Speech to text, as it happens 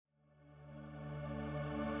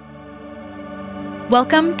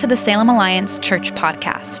Welcome to the Salem Alliance Church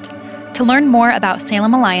Podcast. To learn more about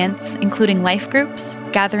Salem Alliance, including life groups,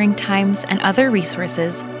 gathering times, and other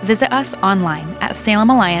resources, visit us online at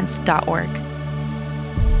salemalliance.org.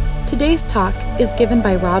 Today's talk is given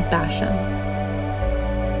by Rob Basham.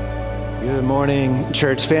 Good morning,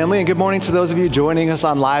 church family, and good morning to those of you joining us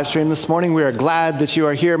on live stream this morning. We are glad that you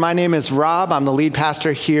are here. My name is Rob. I'm the lead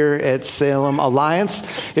pastor here at Salem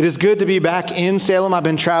Alliance. It is good to be back in Salem. I've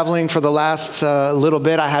been traveling for the last little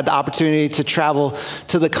bit. I had the opportunity to travel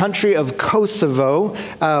to the country of Kosovo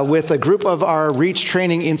with a group of our Reach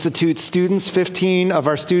Training Institute students. 15 of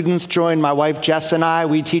our students joined my wife Jess and I.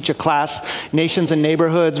 We teach a class, Nations and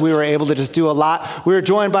Neighborhoods. We were able to just do a lot. We were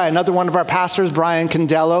joined by another one of our pastors, Brian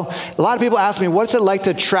Condello. A lot of people ask me, what's it like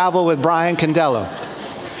to travel with Brian Condello?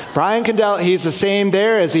 Brian Condello, he's the same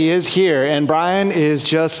there as he is here. And Brian is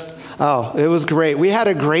just, it was great. We had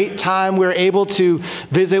a great time. We were able to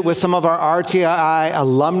visit with some of our RTI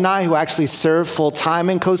alumni who actually serve full-time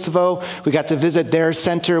in Kosovo. We got to visit their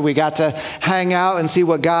center. We got to hang out and see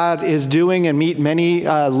what God is doing and meet many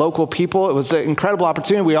local people. It was an incredible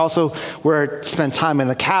opportunity. We also spent time in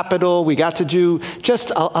the capital. We got to do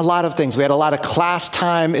just a lot of things. We had a lot of class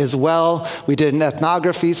time as well. We did an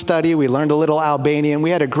ethnography study. We learned a little Albanian. We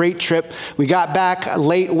had a great trip. We got back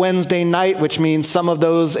late Wednesday night, which means some of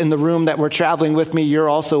those in the room that were traveling with me, you're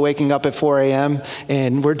also waking up at 4 a.m.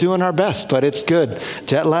 and we're doing our best, but it's good.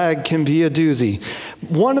 Jet lag can be a doozy.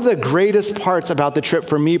 One of the greatest parts about the trip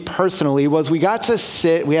for me personally was we got to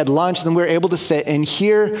sit, we had lunch, and then we were able to sit and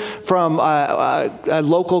hear from a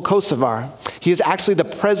local Kosovar. He is actually the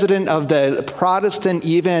president of the Protestant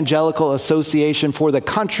Evangelical Association for the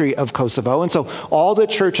country of Kosovo. And so all the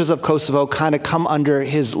churches of Kosovo kind of come under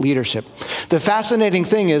his leadership. The fascinating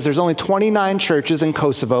thing is there's only 29 churches in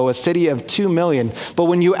Kosovo, a city of 2 million. But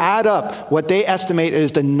when you add up what they estimate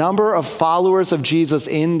is the number of followers of Jesus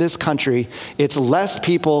in this country, it's less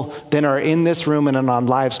people than are in this room and on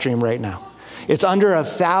live stream right now. It's under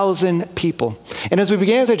 1,000 people. And as we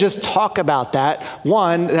began to just talk about that,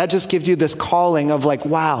 one, that just gives you this calling of like,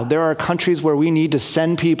 wow, there are countries where we need to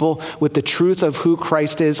send people with the truth of who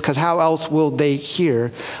Christ is, because how else will they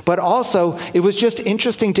hear? But also, it was just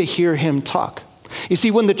interesting to hear him talk. You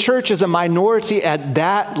see, when the church is a minority at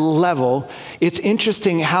that level, it's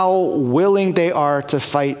interesting how willing they are to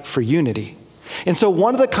fight for unity. And so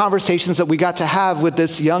one of the conversations that we got to have with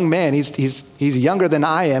this young man, he's younger than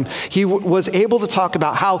I am, he was able to talk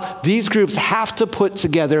about how these groups have to put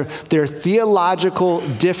together their theological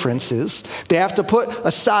differences. They have to put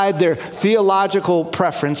aside their theological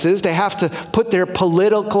preferences. They have to put their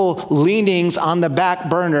political leanings on the back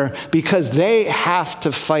burner because they have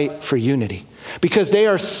to fight for unity. Because they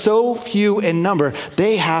are so few in number,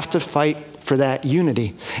 they have to fight for that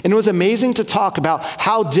unity. And it was amazing to talk about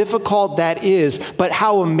how difficult that is, but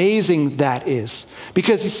how amazing that is.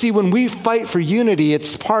 Because you see, when we fight for unity,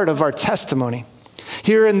 it's part of our testimony.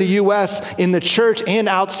 Here in the U.S., in the church and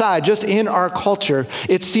outside, just in our culture,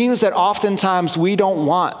 it seems that oftentimes we don't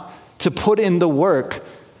want to put in the work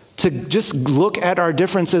to just look at our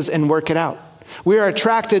differences and work it out. We are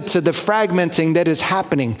attracted to the fragmenting that is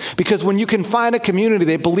happening because when you can find a community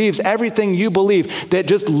that believes everything you believe, that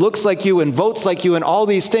just looks like you and votes like you and all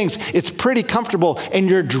these things, it's pretty comfortable and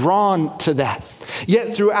you're drawn to that.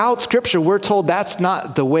 Yet throughout Scripture, we're told that's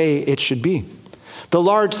not the way it should be. The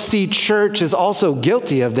large C church is also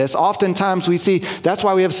guilty of this. Oftentimes we see that's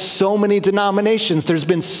why we have so many denominations. There's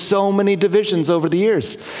been so many divisions over the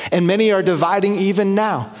years, and many are dividing even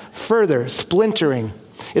now, further splintering.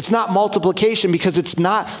 It's not multiplication because it's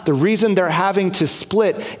not, the reason they're having to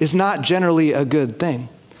split is not generally a good thing.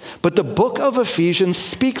 But the book of Ephesians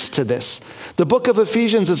speaks to this. The book of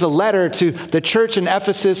Ephesians is a letter to the church in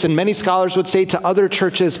Ephesus, and many scholars would say to other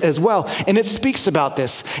churches as well. And it speaks about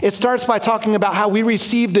this. It starts by talking about how we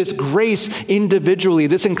receive this grace individually,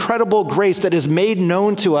 this incredible grace that is made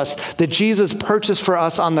known to us that Jesus purchased for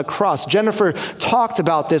us on the cross. Jennifer talked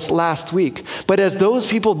about this last week. But as those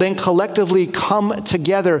people then collectively come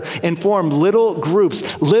together and form little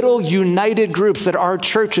groups, little united groups that are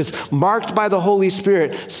churches marked by the Holy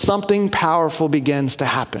Spirit, something powerful begins to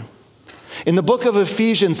happen. In the book of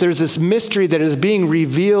Ephesians, there's this mystery that is being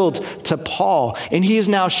revealed to Paul, and he is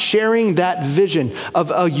now sharing that vision of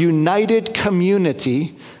a united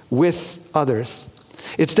community with others.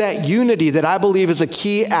 It's that unity that I believe is a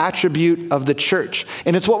key attribute of the church,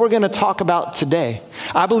 and it's what we're going to talk about today.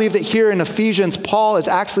 I believe that here in Ephesians, Paul is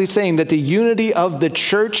actually saying that the unity of the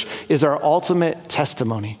church is our ultimate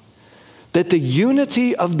testimony. That the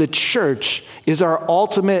unity of the church is our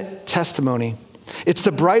ultimate testimony. It's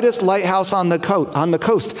the brightest lighthouse on the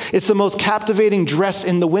coast. It's the most captivating dress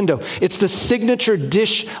in the window. It's the signature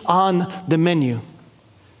dish on the menu.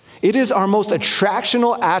 It is our most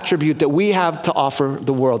attractional attribute that we have to offer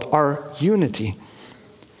the world, our unity.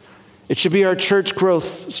 It should be our church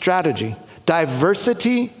growth strategy.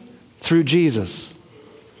 Diversity through Jesus.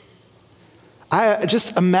 I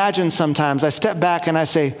just imagine sometimes, I step back and I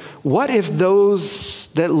say, what if those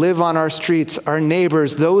that live on our streets, our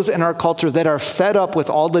neighbors, those in our culture that are fed up with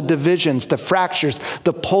all the divisions, the fractures,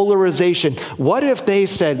 the polarization, what if they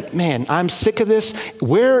said, man, I'm sick of this.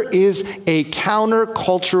 Where is a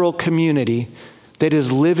countercultural community that is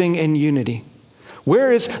living in unity?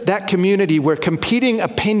 Where is that community where competing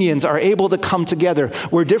opinions are able to come together,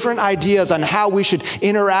 where different ideas on how we should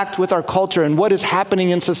interact with our culture and what is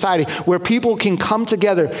happening in society, where people can come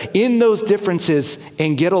together in those differences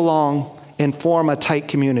and get along and form a tight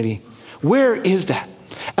community? Where is that?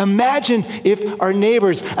 Imagine if our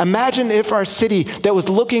neighbors, imagine if our city that was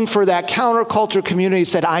looking for that counterculture community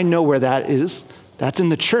said, I know where that is. That's in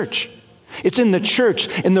the church. It's in the church.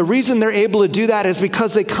 And the reason they're able to do that is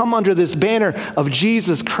because they come under this banner of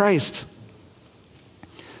Jesus Christ.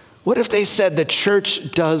 What if they said the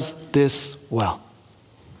church does this well?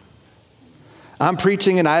 I'm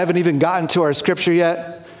preaching and I haven't even gotten to our scripture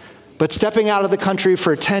yet, but stepping out of the country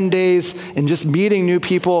for 10 days and just meeting new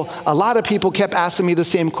people, a lot of people kept asking me the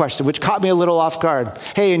same question, which caught me a little off guard.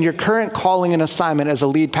 Hey, in your current calling and assignment as a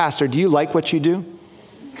lead pastor, do you like what you do?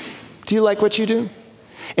 Do you like what you do?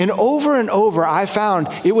 And over, I found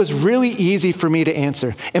it was really easy for me to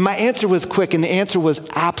answer. And my answer was quick, and the answer was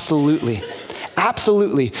absolutely.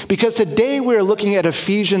 Absolutely. Because today we're looking at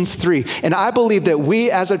Ephesians 3, and I believe that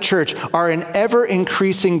we as a church are an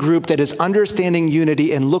ever-increasing group that is understanding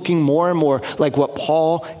unity and looking more and more like what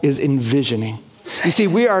Paul is envisioning. You see,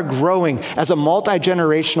 we are growing as a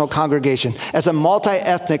multi-generational congregation, as a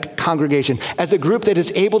multi-ethnic congregation, as a group that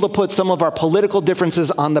is able to put some of our political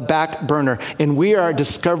differences on the back burner. And we are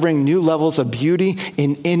discovering new levels of beauty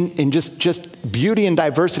in just beauty and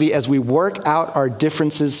diversity as we work out our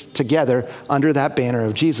differences together under that banner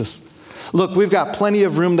of Jesus. Look, we've got plenty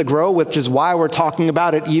of room to grow, which is why we're talking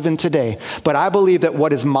about it even today. But I believe that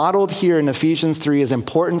what is modeled here in Ephesians 3 is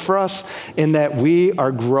important for us in that we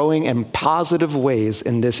are growing in positive ways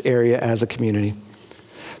in this area as a community.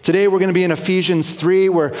 Today we're going to be in Ephesians 3.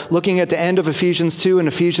 We're looking at the end of Ephesians 2 and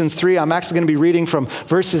Ephesians 3. I'm actually going to be reading from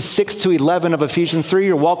verses 6 to 11 of Ephesians 3.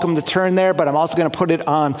 You're welcome to turn there, but I'm also going to put it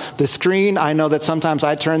on the screen. I know that sometimes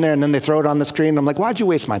I turn there and then they throw it on the screen. I'm like, why'd you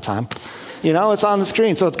waste my time? You know, it's on the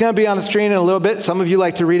screen. So it's going to be on the screen in a little bit. Some of you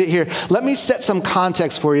like to read it here. Let me set some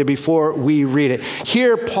context for you before we read it.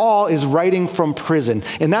 Here, Paul is writing from prison.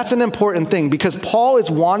 And that's an important thing because Paul is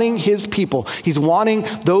wanting his people. He's wanting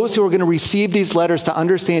those who are going to receive these letters to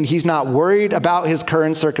understand he's not worried about his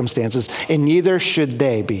current circumstances, and neither should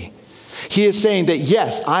they be. He is saying that,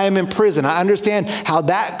 yes, I am in prison. I understand how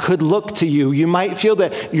that could look to you. You might feel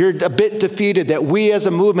that you're a bit defeated, that we as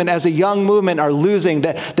a movement, as a young movement are losing,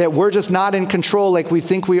 that we're just not in control like we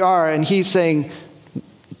think we are. And he's saying,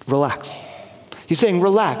 relax. He's saying,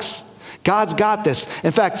 relax. God's got this.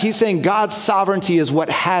 In fact, he's saying God's sovereignty is what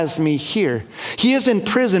has me here. He is in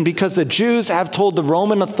prison because the Jews have told the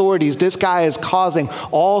Roman authorities this guy is causing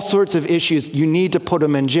all sorts of issues. You need to put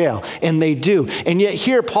him in jail. And they do. And yet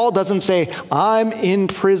here, Paul doesn't say, I'm in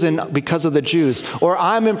prison because of the Jews, or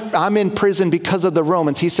I'm in prison because of the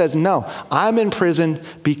Romans. He says, no, I'm in prison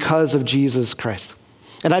because of Jesus Christ.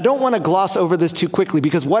 And I don't want to gloss over this too quickly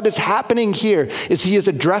because what is happening here is he is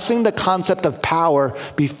addressing the concept of power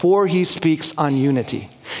before he speaks on unity.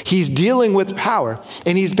 He's dealing with power,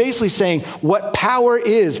 and he's basically saying what power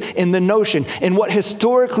is in the notion, and what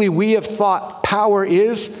historically we have thought power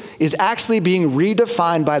is actually being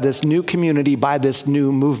redefined by this new community, by this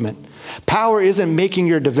new movement. Power isn't making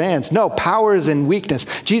your demands. No, power is in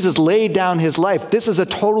weakness. Jesus laid down his life. This is a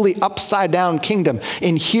totally upside down kingdom.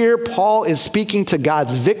 And here Paul is speaking to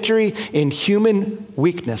God's victory in human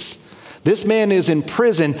weakness. This man is in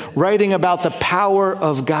prison writing about the power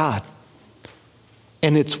of God.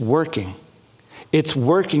 And it's working. It's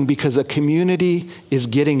working because a community is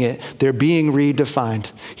getting it. They're being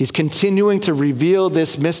redefined. He's continuing to reveal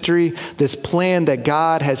this mystery, this plan that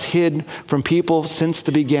God has hid from people since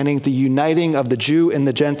the beginning, the uniting of the Jew and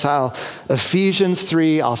the Gentile. Ephesians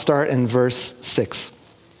 3, I'll start in verse 6.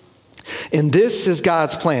 And this is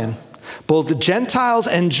God's plan. Both the Gentiles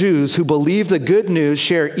and Jews who believe the good news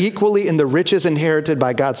share equally in the riches inherited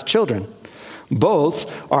by God's children.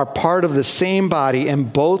 Both are part of the same body,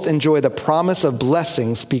 and both enjoy the promise of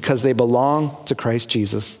blessings because they belong to Christ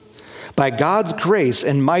Jesus. By God's grace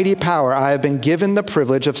and mighty power, I have been given the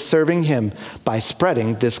privilege of serving him by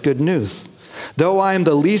spreading this good news. Though I am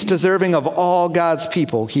the least deserving of all God's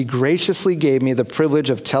people, he graciously gave me the privilege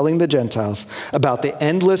of telling the Gentiles about the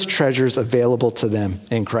endless treasures available to them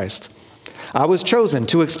in Christ. I was chosen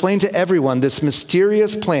to explain to everyone this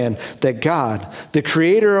mysterious plan that God, the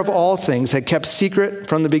creator of all things, had kept secret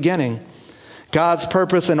from the beginning. God's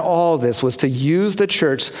purpose in all this was to use the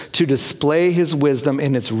church to display his wisdom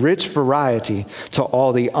in its rich variety to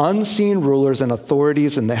all the unseen rulers and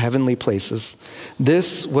authorities in the heavenly places.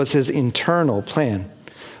 This was his internal plan,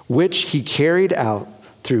 which he carried out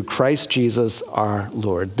through Christ Jesus our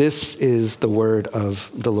Lord. This is the word of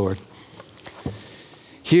the Lord.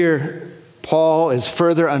 Here, Paul is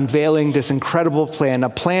further unveiling this incredible plan, a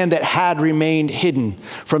plan that had remained hidden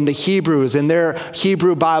from the Hebrews in their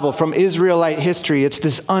Hebrew Bible, from Israelite history. It's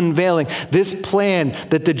this unveiling, this plan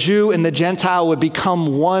that the Jew and the Gentile would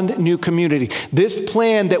become one new community. This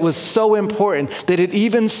plan that was so important that it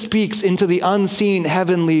even speaks into the unseen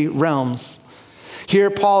heavenly realms. Here,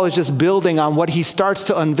 Paul is just building on what he starts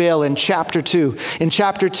to unveil in chapter 2. In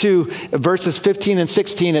chapter 2, verses 15 and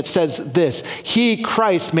 16, it says this: He,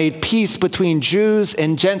 Christ, made peace between Jews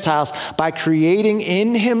and Gentiles by creating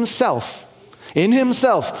in himself,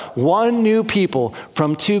 one new people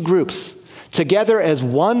from two groups. Together as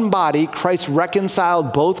one body, Christ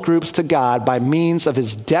reconciled both groups to God by means of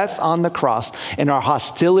his death on the cross, and our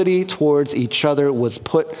hostility towards each other was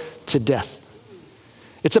put to death.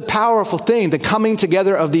 It's a powerful thing, the coming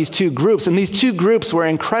together of these two groups. And these two groups were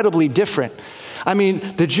incredibly different. I mean,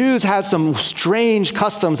 the Jews had some strange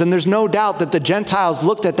customs, and there's no doubt that the Gentiles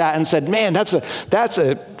looked at that and said, man,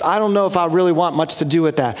 I don't know if I really want much to do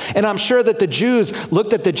with that. And I'm sure that the Jews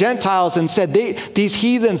looked at the Gentiles and said, these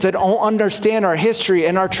heathens that don't understand our history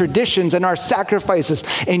and our traditions and our sacrifices.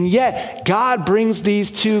 And yet, God brings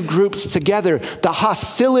these two groups together. The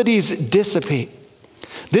hostilities dissipate.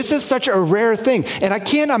 This is such a rare thing. And I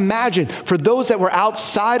can't imagine for those that were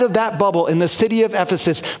outside of that bubble in the city of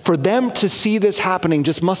Ephesus, for them to see this happening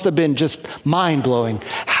just must have been just mind-blowing.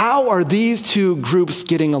 How are these two groups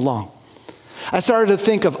getting along? I started to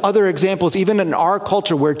think of other examples, even in our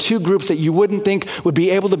culture, where two groups that you wouldn't think would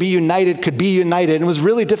be able to be united could be united. And it was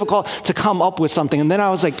really difficult to come up with something. And then I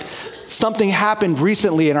was like, something happened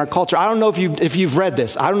recently in our culture. I don't know if you've read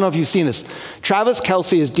this. I don't know if you've seen this. Travis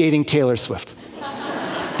Kelce is dating Taylor Swift.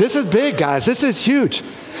 This is big, guys. This is huge.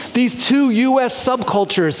 These two U.S.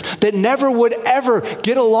 subcultures that never would ever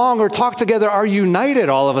get along or talk together are united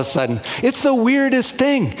all of a sudden. It's the weirdest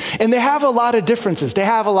thing. And they have a lot of differences.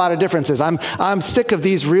 I'm sick of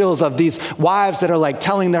these reels of these wives that are like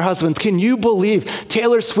telling their husbands, can you believe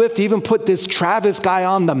Taylor Swift even put this Travis guy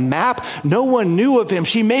on the map? No one knew of him.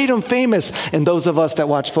 She made him famous. And those of us that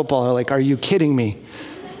watch football are like, are you kidding me?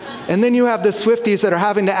 And then you have the Swifties that are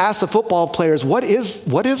having to ask the football players, what is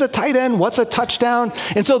a tight end? What's a touchdown?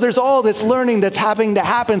 And so there's all this learning that's having to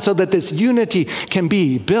happen so that this unity can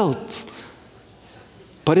be built.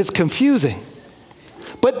 But it's confusing.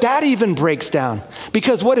 But that even breaks down,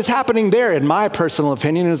 because what is happening there, in my personal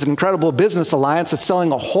opinion, is an incredible business alliance that's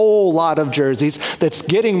selling a whole lot of jerseys, that's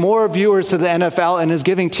getting more viewers to the NFL, and is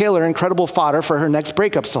giving Taylor incredible fodder for her next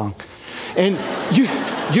breakup song. And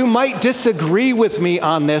you might disagree with me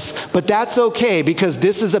on this, but that's okay, because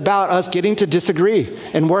this is about us getting to disagree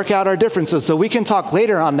and work out our differences. So we can talk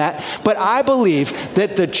later on that. But I believe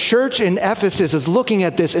that the church in Ephesus is looking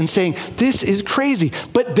at this and saying, this is crazy.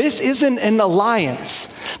 But this isn't an alliance.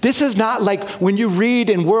 This is not like when you read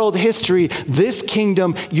in world history, this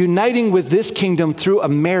kingdom uniting with this kingdom through a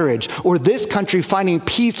marriage, or this country finding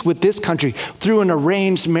peace with this country through an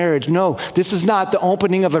arranged marriage. No, this is not the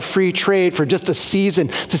opening of a free trade for just a season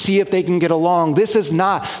to see if they can get along. This is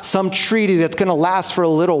not some treaty that's going to last for a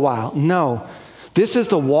little while. No, this is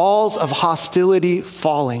the walls of hostility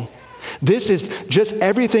falling. This is just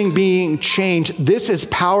everything being changed. This is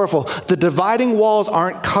powerful. The dividing walls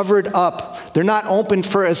aren't covered up. They're not opened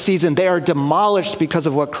for a season. They are demolished because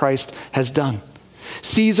of what Christ has done.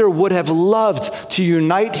 Caesar would have loved to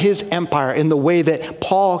unite his empire in the way that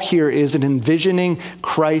Paul here is in envisioning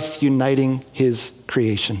Christ uniting his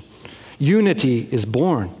creation. Unity is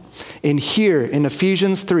born. And here in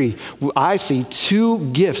Ephesians 3, I see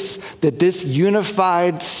two gifts that this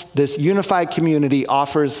unified community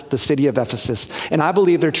offers the city of Ephesus. And I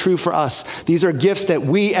believe they're true for us. These are gifts that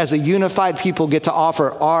we as a unified people get to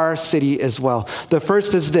offer our city as well. The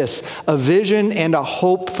first is this: a vision and a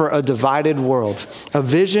hope for a divided world. A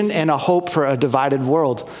vision and a hope for a divided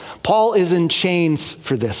world. Paul is in chains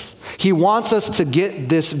for this. He wants us to get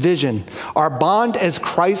this vision. Our bond as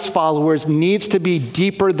Christ followers needs to be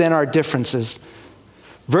deeper than our differences.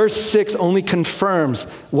 Verse 6 only confirms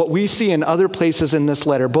what we see in other places in this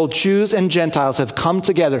letter. Both Jews and Gentiles have come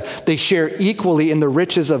together. They share equally in the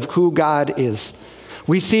riches of who God is.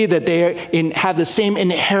 We see that they have the same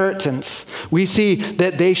inheritance. We see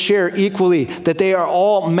that they share equally, that they are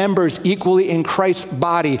all members equally in Christ's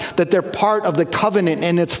body, that they're part of the covenant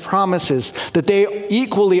and its promises, that they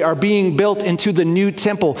equally are being built into the new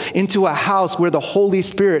temple, into a house where the Holy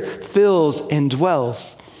Spirit fills and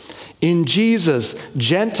dwells. In Jesus,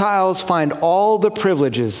 Gentiles find all the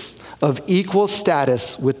privileges of equal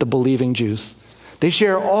status with the believing Jews. They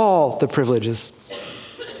share all the privileges.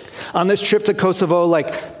 On this trip to Kosovo,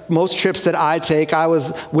 like most trips that I take, I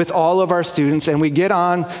was with all of our students, and we get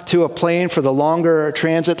on to a plane for the longer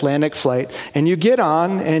transatlantic flight. And you get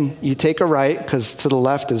on and you take a right, because to the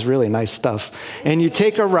left is really nice stuff. And you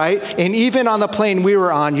take a right, and even on the plane we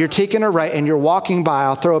were on, you're taking a right and you're walking by.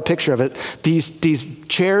 I'll throw a picture of it. These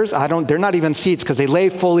chairs, they're not even seats because they lay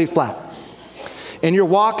fully flat. And you're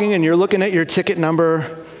walking and you're looking at your ticket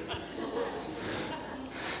number.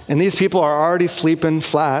 And these people are already sleeping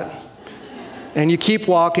flat. And you keep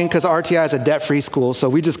walking because RTI is a debt-free school, so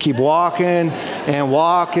we just keep walking and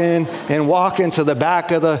walking and walking to the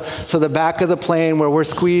back of the plane where we're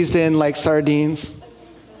squeezed in like sardines.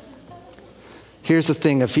 Here's the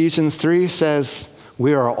thing: Ephesians 3 says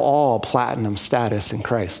we are all platinum status in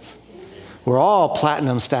Christ. We're all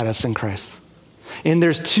platinum status in Christ. And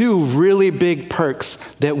there's two really big perks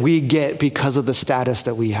that we get because of the status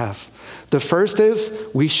that we have. The first is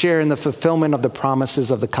we share in the fulfillment of the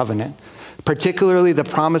promises of the covenant, particularly the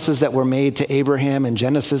promises that were made to Abraham in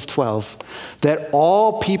Genesis 12, that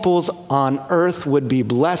all peoples on earth would be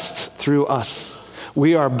blessed through us.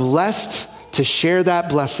 We are blessed to share that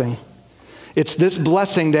blessing. It's this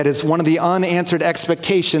blessing that is one of the unanswered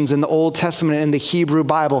expectations in the Old Testament and in the Hebrew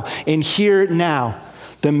Bible. And here now,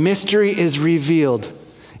 the mystery is revealed.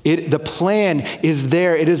 The plan is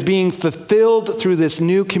there. It is being fulfilled through this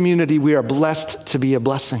new community. We are blessed to be a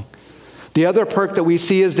blessing. The other perk that we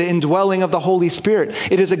see is the indwelling of the Holy Spirit.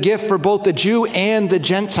 It is a gift for both the Jew and the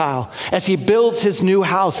Gentile as he builds his new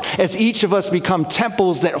house, as each of us become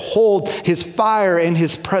temples that hold his fire and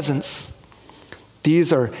his presence.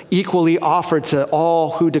 These are equally offered to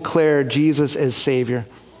all who declare Jesus as Savior.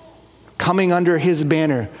 Coming under his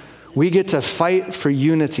banner, we get to fight for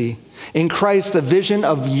unity. In Christ, the vision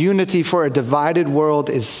of unity for a divided world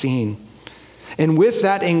is seen. And with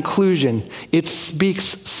that inclusion, it speaks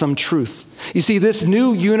some truth. You see, this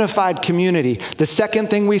new unified community, the second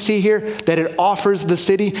thing we see here, that it offers the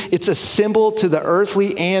city, it's a symbol to the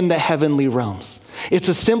earthly and the heavenly realms. It's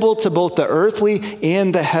a symbol to both the earthly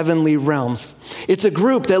and the heavenly realms. It's a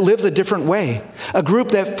group that lives a different way, a group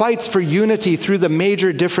that fights for unity through the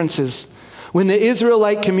major differences. When the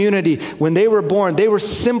Israelite community, when they were born, they were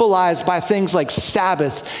symbolized by things like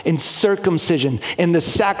Sabbath and circumcision and the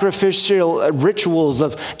sacrificial rituals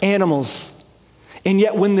of animals. And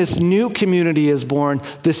yet when this new community is born,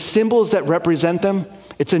 the symbols that represent them,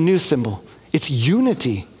 it's a new symbol. It's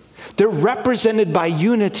unity. They're represented by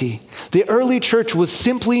unity. The early church was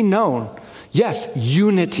simply known, yes,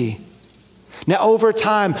 unity. Now, over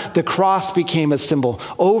time, the cross became a symbol.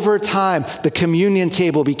 Over time, the communion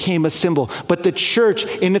table became a symbol. But the church,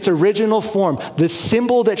 in its original form, the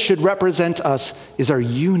symbol that should represent us is our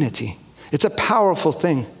unity. It's a powerful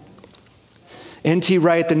thing. N.T.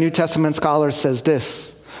 Wright, the New Testament scholar, says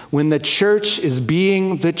this: when the church is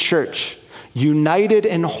being the church, united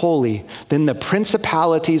and holy, then the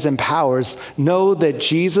principalities and powers know that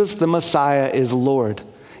Jesus the Messiah is Lord,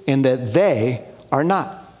 and that they are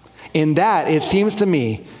not. And that, it seems to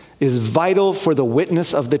me, is vital for the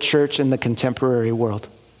witness of the church in the contemporary world.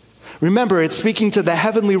 Remember, it's speaking to the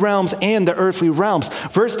heavenly realms and the earthly realms.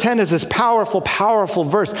 Verse 10 is this powerful, powerful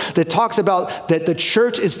verse that talks about that the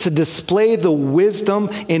church is to display the wisdom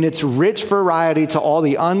in its rich variety to all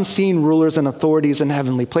the unseen rulers and authorities in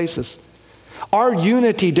heavenly places. Our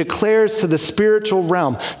unity declares to the spiritual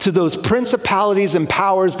realm, to those principalities and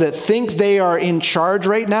powers that think they are in charge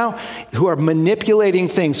right now, who are manipulating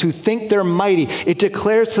things, who think they're mighty. It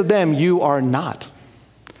declares to them, you are not.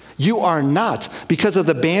 You are not, because of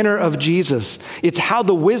the banner of Jesus. It's how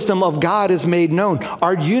the wisdom of God is made known.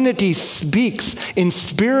 Our unity speaks in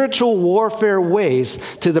spiritual warfare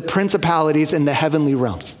ways to the principalities in the heavenly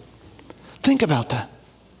realms. Think about that.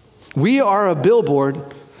 We are a billboard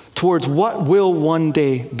towards what will one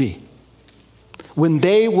day be, when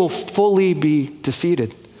they will fully be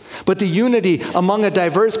defeated. But the unity among a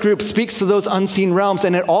diverse group speaks to those unseen realms,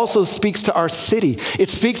 and it also speaks to our city. It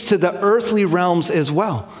speaks to the earthly realms as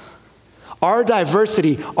well. Our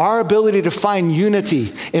diversity, our ability to find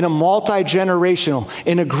unity in a multi-generational,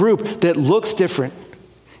 in a group that looks different,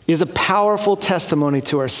 is a powerful testimony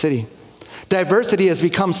to our city. Diversity has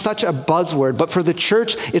become such a buzzword, but for the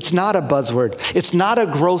church, it's not a buzzword. It's not a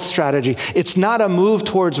growth strategy. It's not a move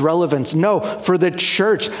towards relevance. No, for the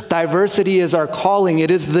church, diversity is our calling.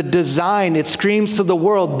 It is the design. It screams to the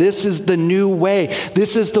world, this is the new way.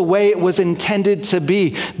 This is the way it was intended to be.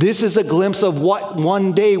 This is a glimpse of what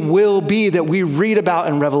one day will be that we read about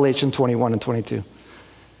in Revelation 21 and 22.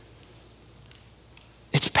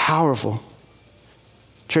 It's powerful.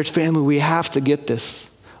 Church family, we have to get this.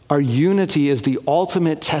 Our unity is the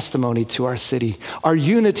ultimate testimony to our city. Our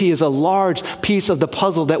unity is a large piece of the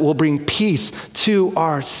puzzle that will bring peace to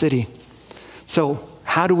our city. So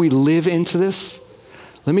how do we live into this?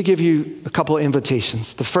 Let me give you a couple of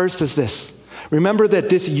invitations. The first is this. Remember that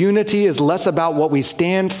this unity is less about what we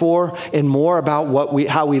stand for and more about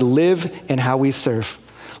how we live and how we serve.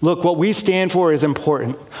 Look, what we stand for is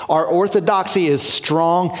important. Our orthodoxy is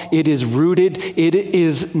strong. It is rooted. It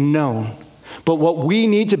is known. But what we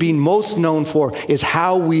need to be most known for is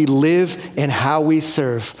how we live and how we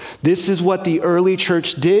serve. This is what the early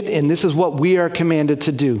church did, and this is what we are commanded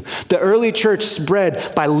to do. The early church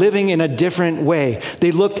spread by living in a different way.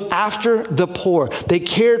 They looked after the poor. They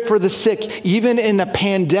cared for the sick. Even in a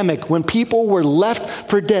pandemic, when people were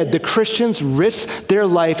left for dead, the Christians risked their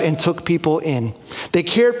life and took people in. They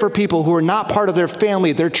cared for people who were not part of their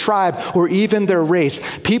family, their tribe, or even their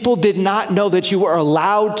race. People did not know that you were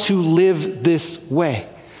allowed to live this way.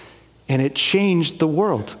 And it changed the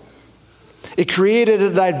world. It created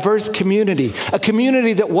a diverse community, a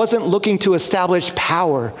community that wasn't looking to establish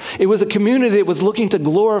power. It was a community that was looking to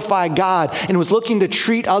glorify God and was looking to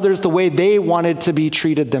treat others the way they wanted to be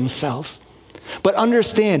treated themselves. But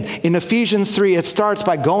understand, in Ephesians 3, it starts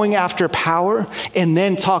by going after power and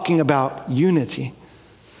then talking about unity.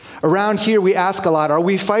 Around here, we ask a lot, are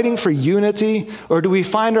we fighting for unity or do we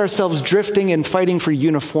find ourselves drifting and fighting for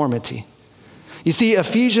uniformity? You see,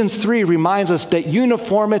 Ephesians 3 reminds us that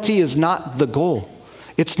uniformity is not the goal.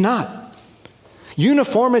 It's not.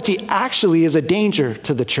 Uniformity actually is a danger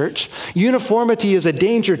to the church. Uniformity is a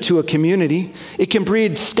danger to a community. It can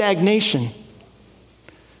breed stagnation.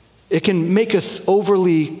 It can make us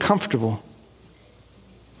overly comfortable.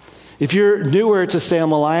 If you're newer to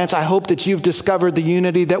Salem Alliance, I hope that you've discovered the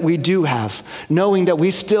unity that we do have, knowing that we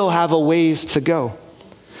still have a ways to go.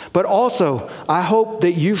 But also, I hope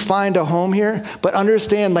that you find a home here, but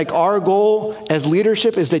understand, like, our goal as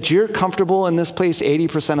leadership is that you're comfortable in this place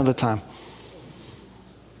 80% of the time.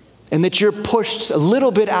 And that you're pushed a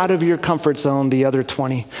little bit out of your comfort zone the other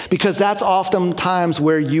 20, because that's oftentimes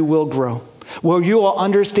where you will grow. Where you will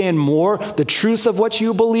understand more the truths of what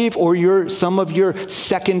you believe, or some of your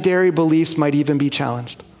secondary beliefs might even be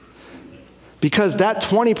challenged. Because that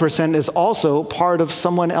 20% is also part of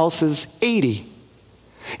someone else's 80%.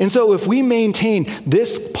 And so if we maintain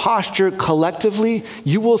this posture collectively,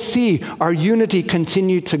 you will see our unity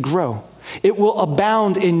continue to grow. It will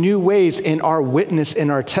abound in new ways, and our witness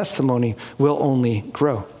and our testimony will only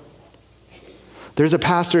grow. There's a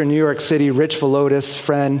pastor in New York City, Rich Velotis,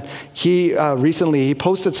 friend. He recently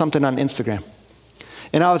posted something on Instagram.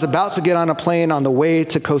 And I was about to get on a plane on the way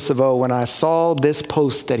to Kosovo when I saw this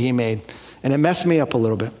post that he made. And it messed me up a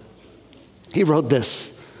little bit. He wrote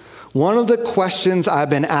this: "One of the questions I've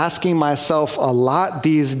been asking myself a lot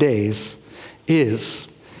these days is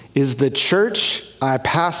the church I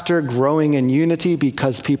pastor growing in unity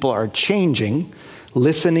because people are changing,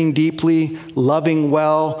 listening deeply, loving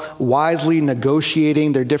well, wisely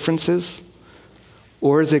negotiating their differences?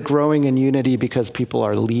 Or is it growing in unity because people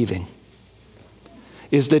are leaving?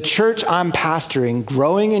 Is the church I'm pastoring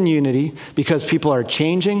growing in unity because people are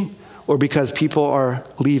changing or because people are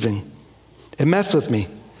leaving?" It messed with me.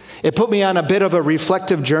 It put me on a bit of a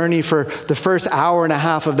reflective journey for the first hour and a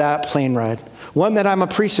half of that plane ride, one that I'm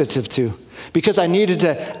appreciative to, because I needed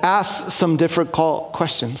to ask some difficult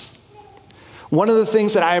questions. One of the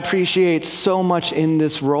things that I appreciate so much in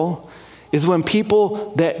this role is when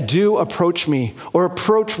people that do approach me or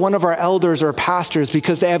approach one of our elders or pastors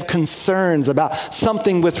because they have concerns about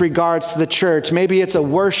something with regards to the church. Maybe it's a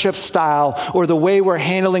worship style or the way we're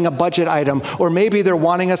handling a budget item, or maybe they're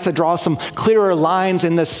wanting us to draw some clearer lines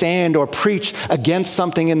in the sand or preach against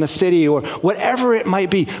something in the city, or whatever it might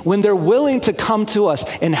be. When they're willing to come to us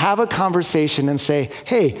and have a conversation and say,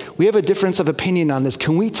 "Hey, we have a difference of opinion on this.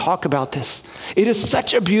 Can we talk about this?" It is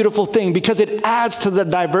such a beautiful thing because it adds to the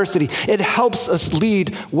diversity. It helps us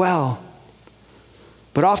lead well.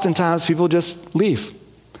 But oftentimes people just leave.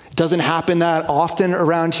 It doesn't happen that often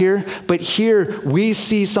around here, but here we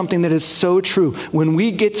see something that is so true. When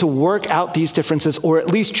we get to work out these differences, or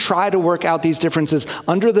at least try to work out these differences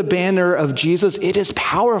under the banner of Jesus, it is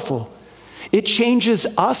powerful. It changes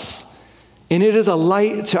us, and it is a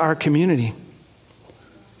light to our community.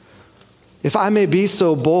 If I may be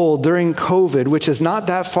so bold, during COVID, which is not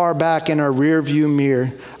that far back in our rearview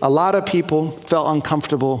mirror, a lot of people felt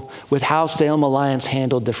uncomfortable with how Salem Alliance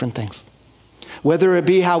handled different things. Whether it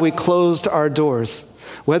be how we closed our doors,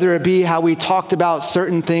 whether it be how we talked about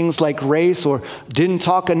certain things like race or didn't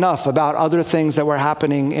talk enough about other things that were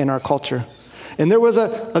happening in our culture. And there was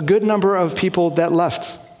a good number of people that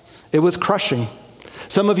left. It was crushing.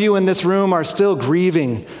 Some of you in this room are still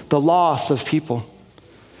grieving the loss of people.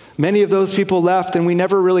 Many of those people left, and we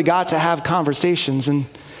never really got to have conversations. And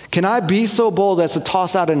can I be so bold as to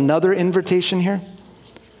toss out another invitation here?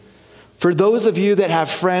 For those of you that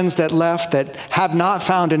have friends that left that have not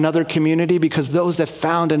found another community, because those that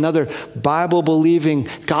found another Bible-believing,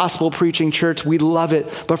 gospel-preaching church, we love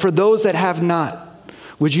it. But for those that have not,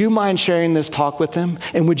 would you mind sharing this talk with them?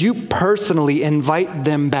 And would you personally invite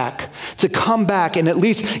them back to come back and at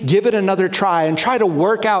least give it another try and try to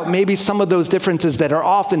work out maybe some of those differences that are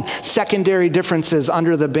often secondary differences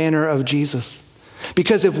under the banner of Jesus?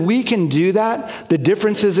 Because if we can do that, the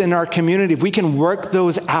differences in our community, if we can work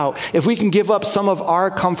those out, if we can give up some of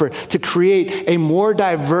our comfort to create a more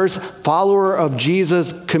diverse follower of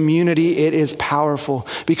Jesus community, it is powerful.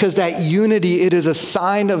 Because that unity, it is a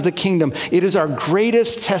sign of the kingdom. It is our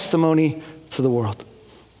greatest testimony to the world.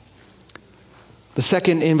 The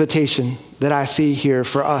second invitation that I see here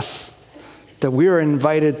for us that we are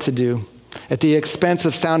invited to do, at the expense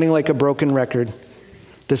of sounding like a broken record,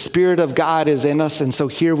 the Spirit of God is in us, and so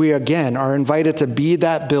here we again are invited to be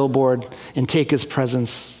that billboard and take his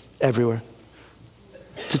presence everywhere.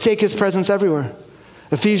 To take his presence everywhere.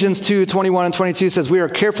 Ephesians 2:21 and 22 says, we are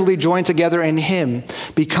carefully joined together in him,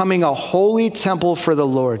 becoming a holy temple for the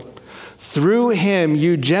Lord. Through him,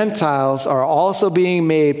 you Gentiles are also being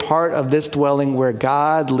made part of this dwelling where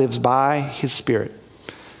God lives by his Spirit.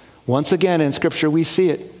 Once again in Scripture, we see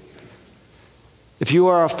it. If you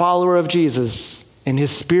are a follower of Jesus, and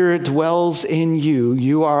his Spirit dwells in you,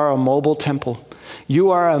 you are a mobile temple.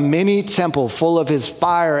 You are a mini temple full of his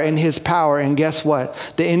fire and his power. And guess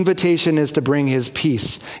what? The invitation is to bring his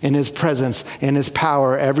peace and his presence and his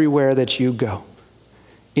power everywhere that you go.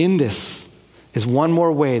 In this is one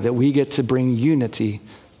more way that we get to bring unity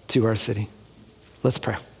to our city. Let's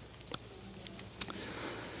pray.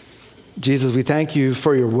 Jesus, we thank you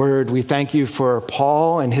for your word. We thank you for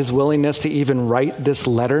Paul and his willingness to even write this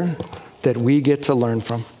letter that we get to learn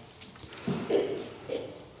from.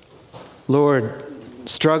 Lord,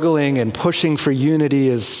 struggling and pushing for unity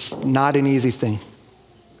is not an easy thing.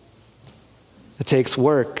 It takes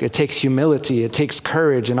work, it takes humility, it takes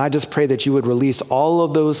courage, and I just pray that you would release all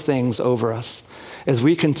of those things over us as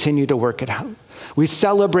we continue to work it out. We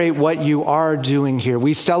celebrate what you are doing here.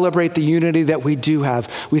 We celebrate the unity that we do have.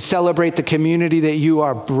 We celebrate the community that you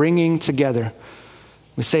are bringing together.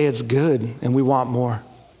 We say it's good and we want more.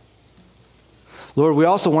 Lord, we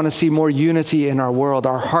also want to see more unity in our world.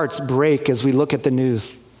 Our hearts break as we look at the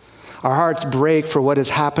news. Our hearts break for what is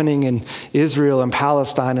happening in Israel and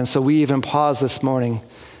Palestine. And so we even pause this morning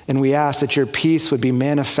and we ask that your peace would be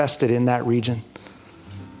manifested in that region.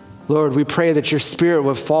 Lord, we pray that your Spirit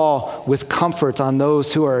would fall with comfort on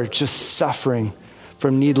those who are just suffering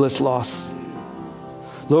from needless loss.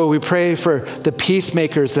 Lord, we pray for the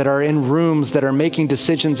peacemakers that are in rooms that are making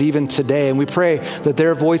decisions even today. And we pray that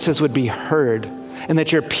their voices would be heard and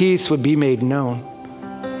that your peace would be made known.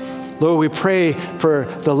 Lord, we pray for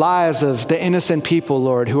the lives of the innocent people,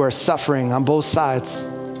 Lord, who are suffering on both sides.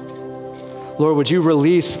 Lord, would you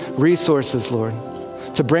release resources, Lord,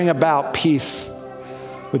 to bring about peace?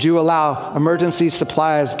 Would you allow emergency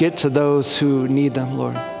supplies get to those who need them,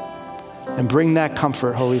 Lord? And bring that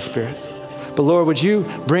comfort, Holy Spirit. But Lord, would you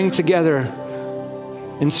bring together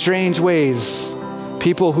in strange ways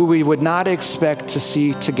people who we would not expect to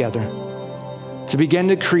see together, to begin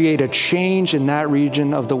to create a change in that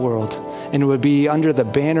region of the world. And it would be under the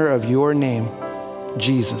banner of your name,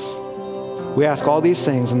 Jesus. We ask all these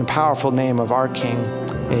things in the powerful name of our King.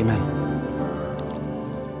 Amen.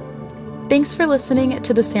 Thanks for listening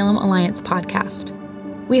to the Salem Alliance podcast.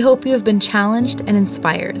 We hope you have been challenged and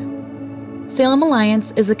inspired. Salem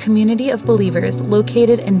Alliance is a community of believers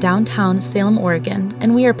located in downtown Salem, Oregon,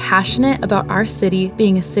 and we are passionate about our city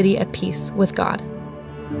being a city at peace with God.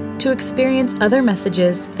 To experience other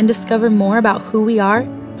messages and discover more about who we are,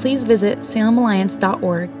 please visit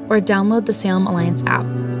salemalliance.org or download the Salem Alliance app.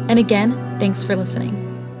 And again, thanks for listening.